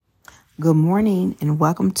Good morning and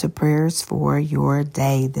welcome to Prayers for Your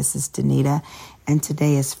Day. This is Danita and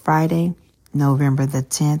today is Friday, November the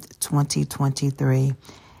 10th, 2023.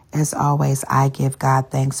 As always, I give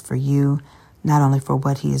God thanks for you, not only for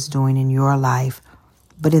what He is doing in your life,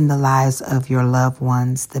 but in the lives of your loved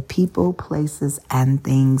ones, the people, places, and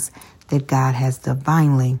things that God has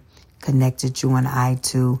divinely connected you and I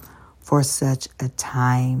to for such a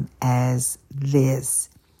time as this.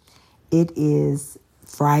 It is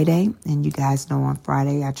Friday, and you guys know on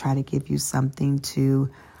Friday I try to give you something to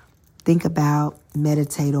think about,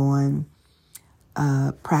 meditate on,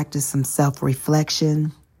 practice some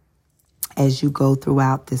self-reflection as you go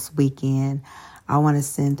throughout this weekend. I want to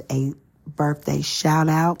send a birthday shout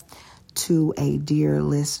out to a dear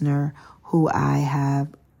listener who I have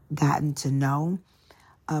gotten to know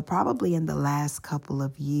probably in the last couple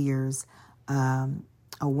of years, a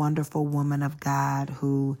wonderful woman of God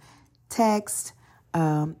who texts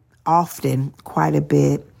often, quite a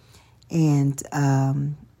bit, and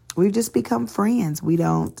we've just become friends. We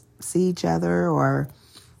don't see each other, or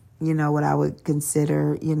what I would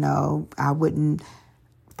consider, I wouldn't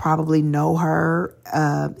probably know her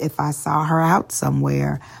if I saw her out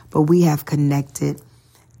somewhere, but we have connected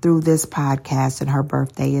through this podcast, and her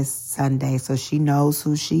birthday is Sunday, so she knows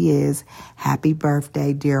who she is. Happy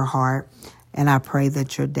birthday, dear heart, and I pray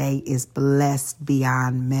that your day is blessed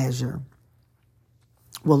beyond measure.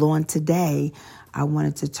 Well, on today, I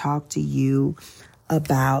wanted to talk to you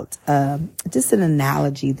about just an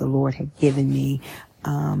analogy the Lord had given me.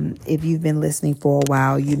 If you've been listening for a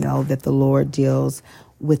while, you know that the Lord deals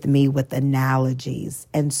with me with analogies.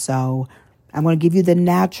 And so I'm going to give you the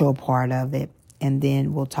natural part of it, and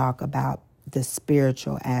then we'll talk about the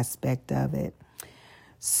spiritual aspect of it.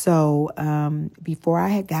 So before I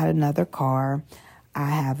had got another car, I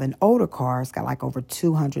have an older car. It's got like over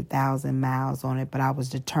 200,000 miles on it, but I was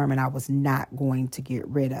determined I was not going to get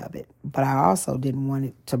rid of it. But I also didn't want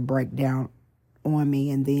it to break down on me,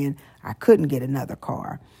 and then I couldn't get another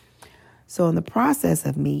car. So in the process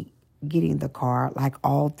of me getting the car, like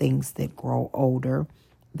all things that grow older,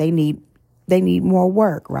 they need more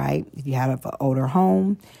work, right? If you have an older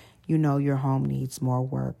home, you know your home needs more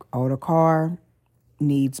work. Older car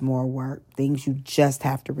needs more work. Things you just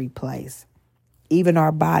have to replace. Even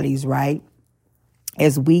our bodies, right?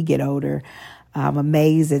 As we get older, I'm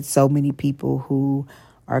amazed at so many people who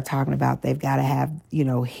are talking about they've got to have,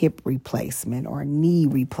 hip replacement or knee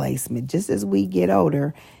replacement. Just as we get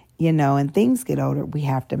older, and things get older, we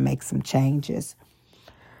have to make some changes.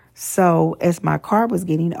 So as my car was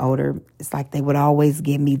getting older, it's like they would always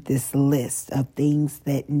give me this list of things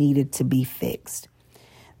that needed to be fixed.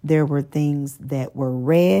 There were things that were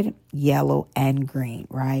red, yellow, and green,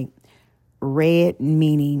 right? Red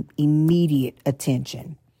meaning immediate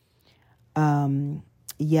attention.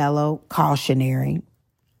 Yellow, cautionary.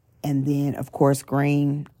 And then, of course,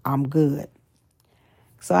 green, I'm good.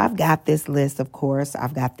 So I've got this list, of course.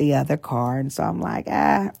 I've got the other car. And so I'm like,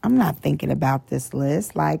 I'm not thinking about this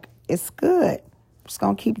list. Like, it's good. I'm just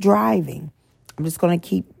going to keep driving. I'm just going to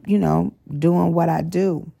keep, doing what I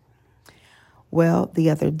do. Well, the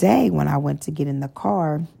other day when I went to get in the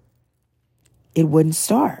car, it wouldn't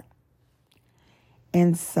start.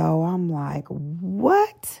 And so I'm like,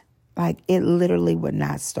 what? Like, it literally would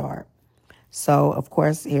not start. So, of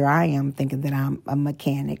course, here I am thinking that I'm a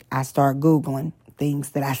mechanic. I start Googling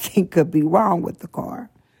things that I think could be wrong with the car.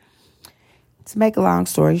 To make a long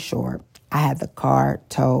story short, I had the car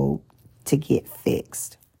towed to get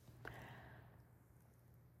fixed.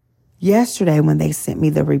 Yesterday, when they sent me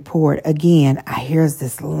the report, again, here's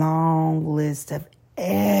this long list of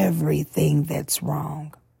everything that's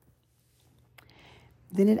wrong.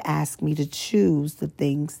 Then it asked me to choose the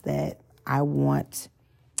things that I want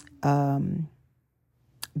the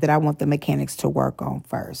mechanics to work on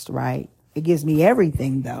first, right? It gives me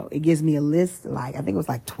everything, though. It gives me a list, I think it was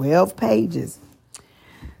 12 pages.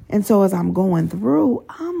 And so as I'm going through,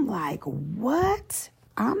 I'm like, what?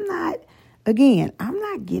 I'm not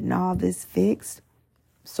getting all this fixed.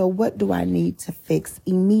 So what do I need to fix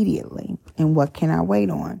immediately? And what can I wait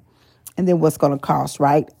on? And then what's going to cost,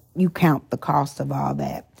 right? You count the cost of all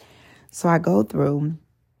that. So I go through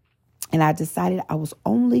and I decided I was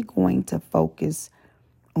only going to focus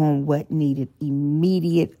on what needed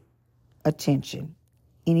immediate attention.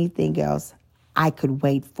 Anything else I could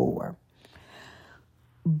wait for.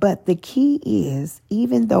 But the key is,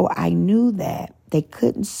 even though I knew that, they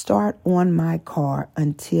couldn't start on my car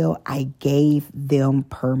until I gave them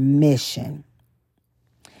permission.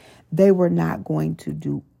 They were not going to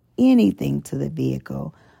do anything to the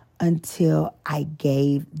vehicle until I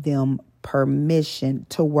gave them permission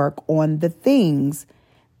to work on the things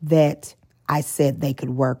that I said they could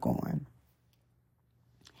work on.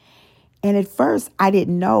 And at first, I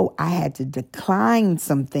didn't know I had to decline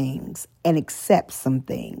some things and accept some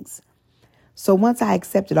things. So once I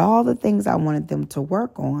accepted all the things I wanted them to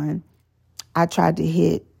work on, I tried to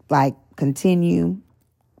hit continue,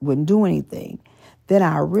 wouldn't do anything. Then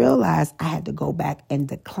I realized I had to go back and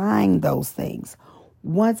decline those things.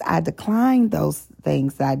 Once I declined those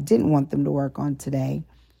things that I didn't want them to work on today,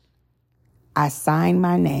 I signed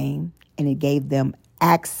my name and it gave them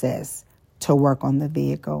access to work on the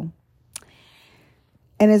vehicle.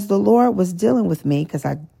 And as the Lord was dealing with me, because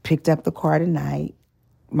I picked up the car tonight,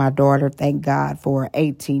 my daughter, thank God for an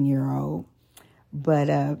 18-year-old,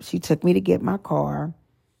 but she took me to get my car,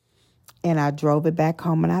 and I drove it back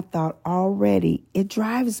home, and I thought already it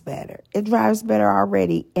drives better. It drives better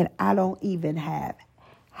already, and I don't even have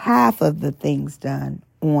half of the things done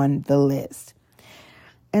on the list.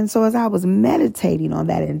 And so as I was meditating on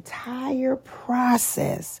that entire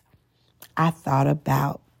process, I thought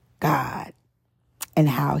about God and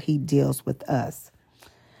how he deals with us.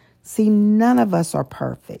 See, none of us are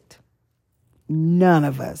perfect. None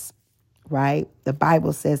of us, right? The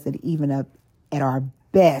Bible says that even at our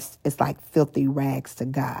best, it's like filthy rags to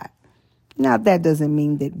God. Now, that doesn't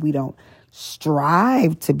mean that we don't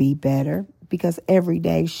strive to be better, because every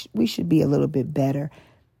day we should be a little bit better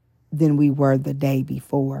than we were the day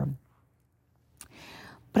before.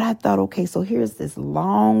 But I thought, okay, so here's this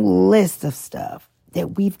long list of stuff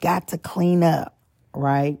that we've got to clean up,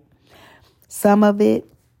 right? Some of it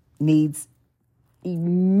needs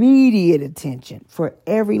immediate attention for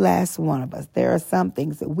every last one of us. There are some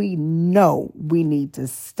things that we know we need to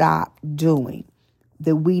stop doing,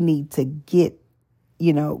 that we need to get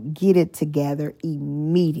it together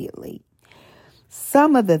immediately.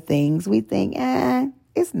 Some of the things we think,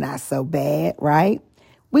 it's not so bad, right?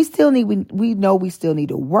 We know we still need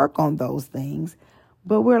to work on those things,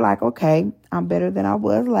 but we're like, okay, I'm better than I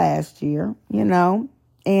was last year,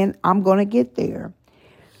 and I'm going to get there.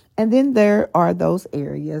 And then there are those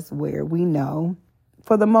areas where we know,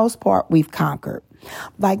 for the most part, we've conquered.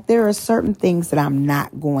 Like there are certain things that I'm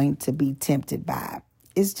not going to be tempted by.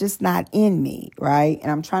 It's just not in me, right?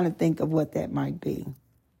 And I'm trying to think of what that might be.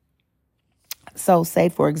 So say,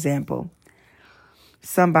 for example,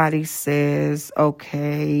 somebody says,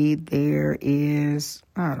 okay, there is,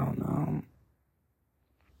 I don't know.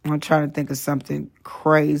 I'm trying to think of something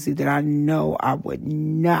crazy that I know I would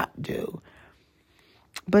not do.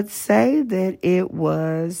 But say that it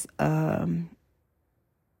was,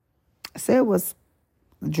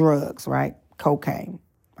 drugs, right? Cocaine,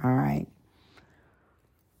 all right?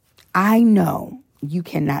 I know you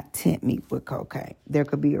cannot tempt me with cocaine. There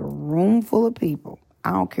could be a room full of people.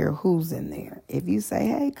 I don't care who's in there. If you say,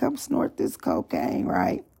 hey, come snort this cocaine,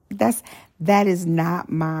 right? I'm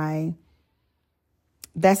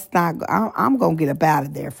going to get up out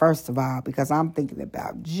of there, first of all, because I'm thinking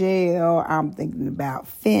about jail. I'm thinking about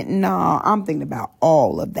fentanyl. I'm thinking about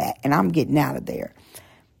all of that, and I'm getting out of there.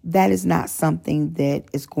 That is not something that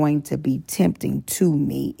is going to be tempting to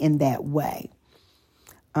me in that way.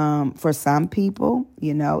 For some people,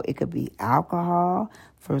 it could be alcohol.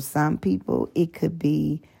 For some people, it could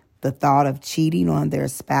be the thought of cheating on their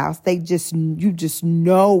spouse. You just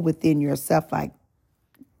know within yourself, like,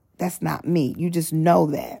 that's not me. You just know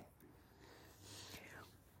that.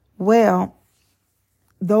 Well,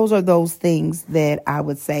 those are those things that I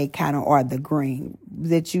would say kind of are the green,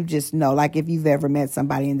 that you just know. Like if you've ever met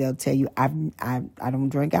somebody and they'll tell you, I don't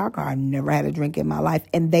drink alcohol. I've never had a drink in my life.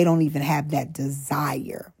 And they don't even have that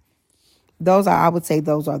desire. I would say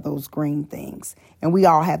those are those green things. And we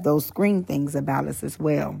all have those green things about us as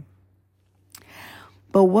well.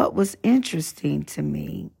 But what was interesting to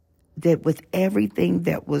me, that with everything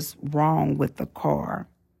that was wrong with the car,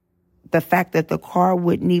 the fact that the car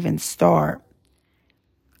wouldn't even start,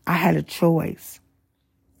 I had a choice,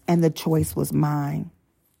 and the choice was mine.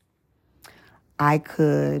 I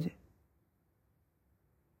could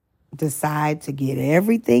decide to get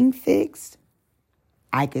everything fixed.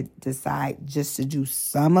 I could decide just to do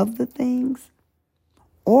some of the things,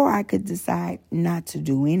 or I could decide not to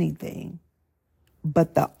do anything.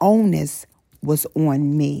 But the onus was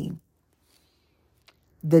on me.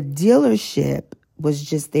 The dealership was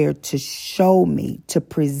just there to show me, to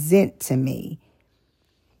present to me,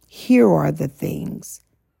 here are the things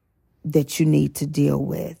that you need to deal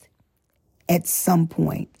with at some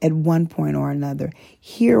point, at one point or another.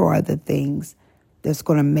 Here are the things that's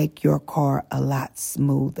going to make your car a lot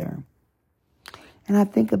smoother. And I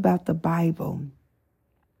think about the Bible,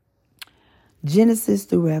 Genesis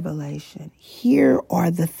through Revelation. Here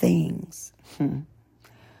are the things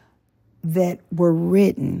that were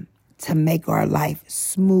written to make our life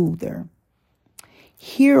smoother.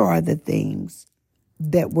 Here are the things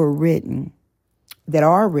that are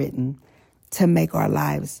written to make our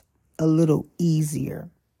lives a little easier.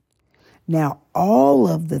 Now, all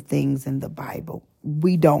of the things in the Bible,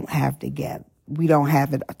 we don't have together. We don't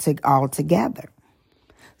have it all together.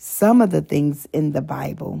 Some of the things in the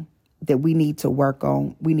Bible that we need to work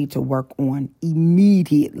on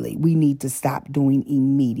immediately. We need to stop doing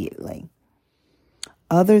immediately.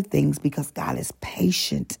 Other things, because God is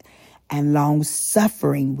patient and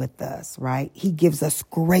long-suffering with us, right? He gives us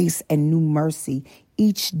grace and new mercy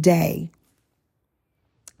each day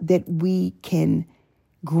that we can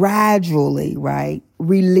gradually, right,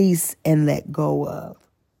 release and let go of.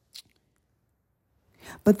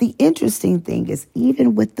 But the interesting thing is,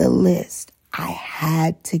 even with the list, I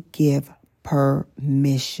had to give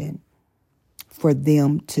permission for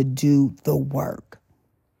them to do the work.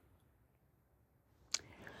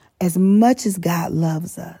 As much as God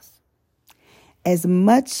loves us, as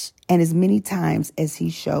much and as many times as he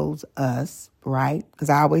shows us, right? Because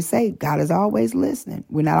I always say God is always listening.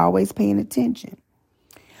 We're not always paying attention.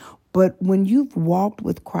 But when you've walked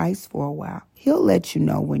with Christ for a while, he'll let you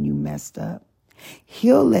know when you messed up.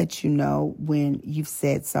 He'll let you know when you've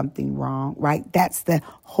said something wrong, right? That's the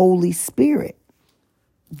Holy Spirit.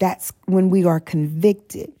 That's when we are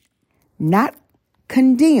convicted, not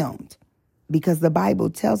condemned, because the Bible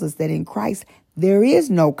tells us that in Christ there is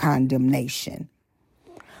no condemnation.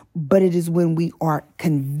 But it is when we are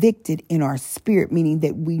convicted in our spirit, meaning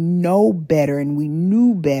that we know better and we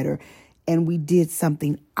knew better and we did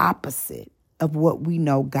something opposite of what we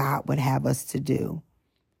know God would have us to do.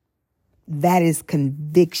 That is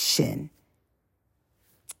conviction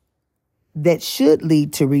that should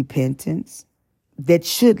lead to repentance, that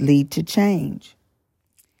should lead to change.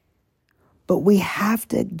 But we have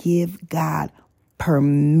to give God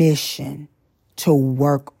permission to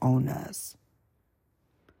work on us.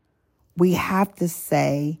 We have to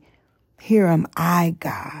say, here am I,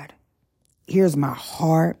 God. Here's my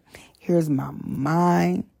heart. Here's my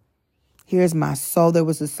mind. Here's my soul. There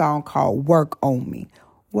was a song called Work on Me.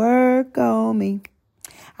 Work on me.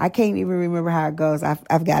 I can't even remember how it goes.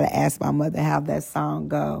 I've got to ask my mother how that song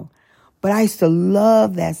go. But I used to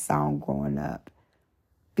love that song growing up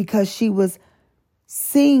because she was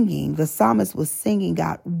singing. The psalmist was singing,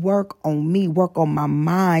 God, work on me, work on my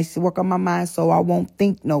mind. She said, work on my mind so I won't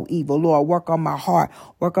think no evil. Lord, work on my heart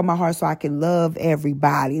so I can love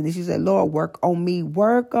everybody. And then she said, Lord, work on me,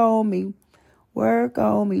 work on me, work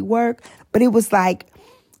on me, work. But it was like,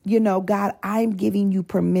 God, I'm giving you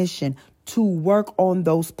permission to work on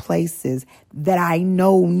those places that I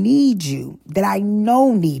know need you, that I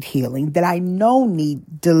know need healing, that I know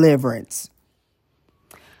need deliverance.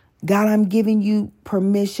 God, I'm giving you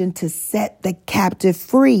permission to set the captive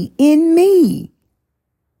free in me.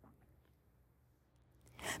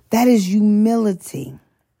 That is humility.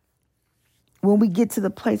 When we get to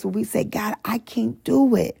the place where we say, God, I can't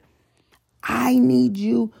do it. I need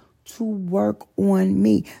you to work on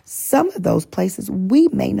me. Some of those places we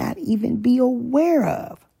may not even be aware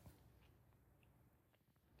of.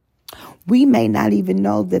 We may not even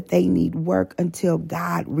know that they need work until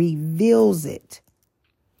God reveals it.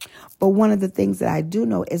 But one of the things that I do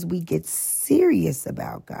know is we get serious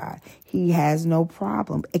about God. He has no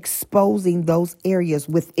problem exposing those areas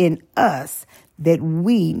within us that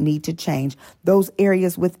we need to change. Those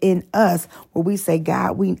areas within us where we say,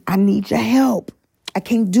 God, I need your help. I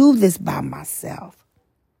can't do this by myself.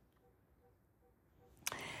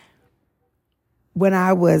 When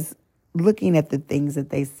I was looking at the things that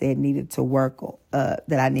they said needed to work, that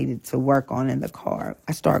I needed to work on in the car,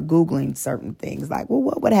 I started Googling certain things like, well,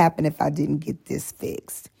 what would happen if I didn't get this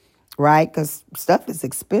fixed? Right? Because stuff is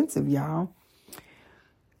expensive, y'all.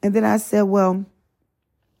 And then I said, well,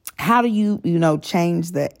 how do you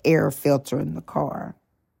change the air filter in the car?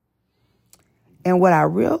 And what I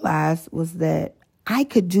realized was that I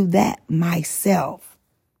could do that myself.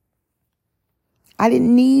 I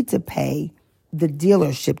didn't need to pay the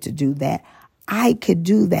dealership to do that. I could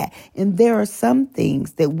do that. And there are some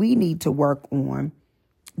things that we need to work on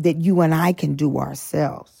that you and I can do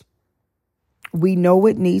ourselves. We know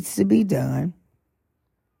what needs to be done.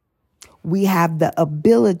 We have the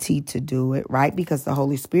ability to do it, right? Because the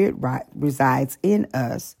Holy Spirit resides in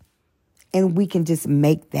us. And we can just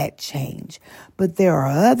make that change. But there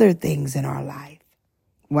are other things in our life.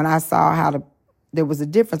 When I saw there was a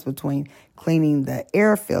difference between cleaning the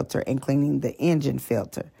air filter and cleaning the engine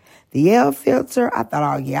filter. The air filter, I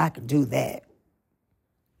thought, oh, yeah, I could do that.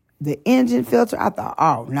 The engine filter, I thought,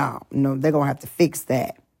 oh, no, they're going to have to fix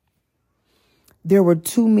that. There were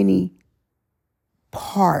too many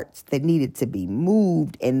parts that needed to be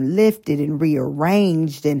moved and lifted and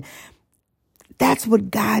rearranged. And that's what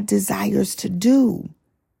God desires to do.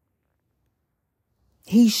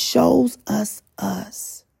 He shows us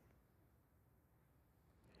us.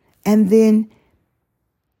 And then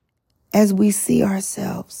as we see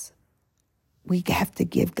ourselves, we have to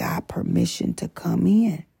give God permission to come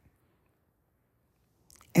in.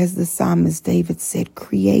 As the psalmist David said,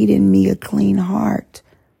 create in me a clean heart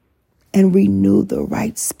and renew the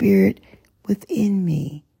right spirit within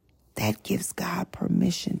me. That gives God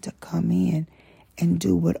permission to come in and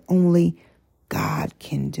do what only God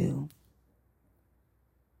can do.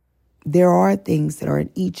 There are things that are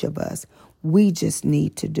in each of us we just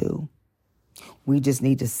need to do. We just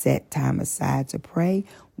need to set time aside to pray.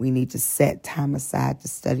 We need to set time aside to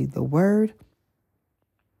study the word.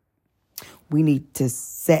 We need to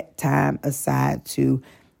set time aside to,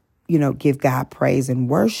 give God praise and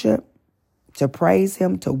worship, to praise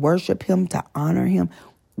him, to worship him, to honor him.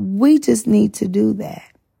 We just need to do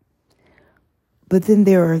that. But then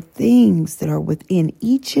there are things that are within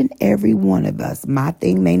each and every one of us. My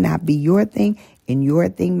thing may not be your thing, and your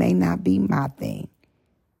thing may not be my thing.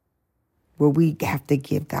 Where we have to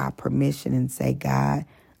give God permission and say, God,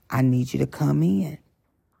 I need you to come in.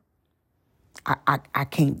 I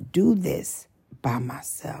can't do this by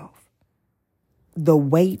myself. The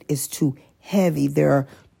weight is too heavy. There are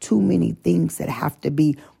too many things that have to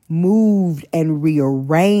be moved and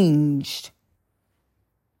rearranged.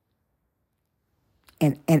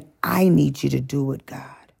 And I need you to do it, God.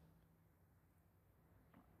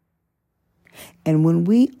 And when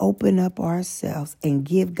we open up ourselves and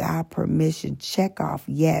give God permission, check off,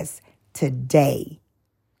 yes, today,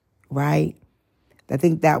 right? I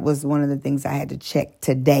think that was one of the things I had to check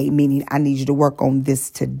today, meaning I need you to work on this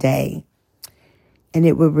today. And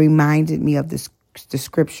it reminded me of the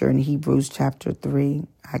scripture in Hebrews chapter 3.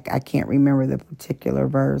 I can't remember the particular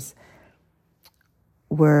verse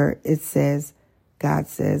where it says, God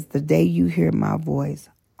says, the day you hear my voice,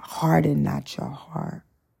 harden not your heart.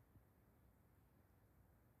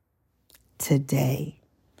 Today,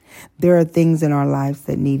 there are things in our lives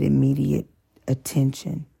that need immediate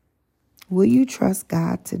attention. Will you trust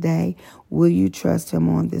God today? Will you trust him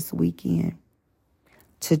on this weekend?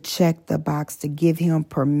 To check the box, to give him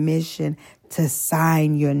permission to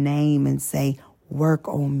sign your name and say, work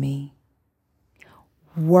on me.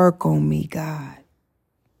 Work on me, God.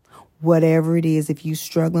 Whatever it is, if you're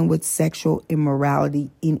struggling with sexual immorality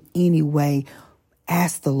in any way,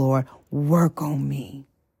 ask the Lord, work on me.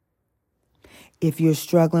 If you're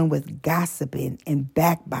struggling with gossiping and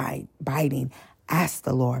backbiting, ask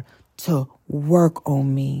the Lord to work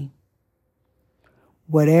on me.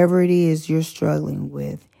 Whatever it is you're struggling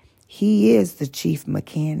with, he is the chief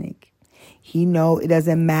mechanic. He knows it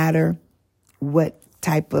doesn't matter what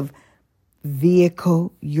type of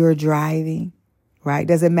vehicle you're driving, right?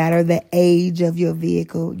 Doesn't matter the age of your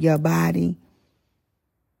vehicle, your body.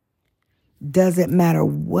 Doesn't matter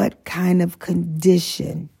what kind of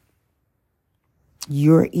condition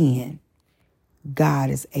you're in. God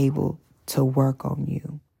is able to work on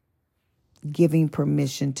you, giving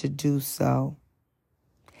permission to do so.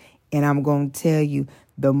 And I'm going to tell you,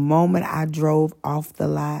 the moment I drove off the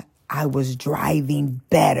lot, I was driving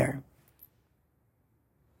better.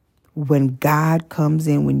 When God comes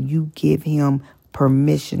in, when you give him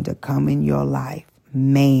permission to come in your life,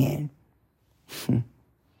 man,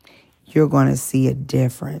 you're going to see a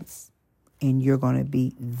difference and you're going to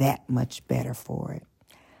be that much better for it.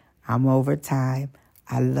 I'm over time.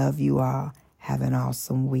 I love you all. Have an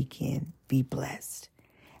awesome weekend. Be blessed.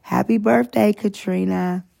 Happy birthday,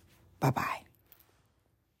 Katrina. Bye-bye.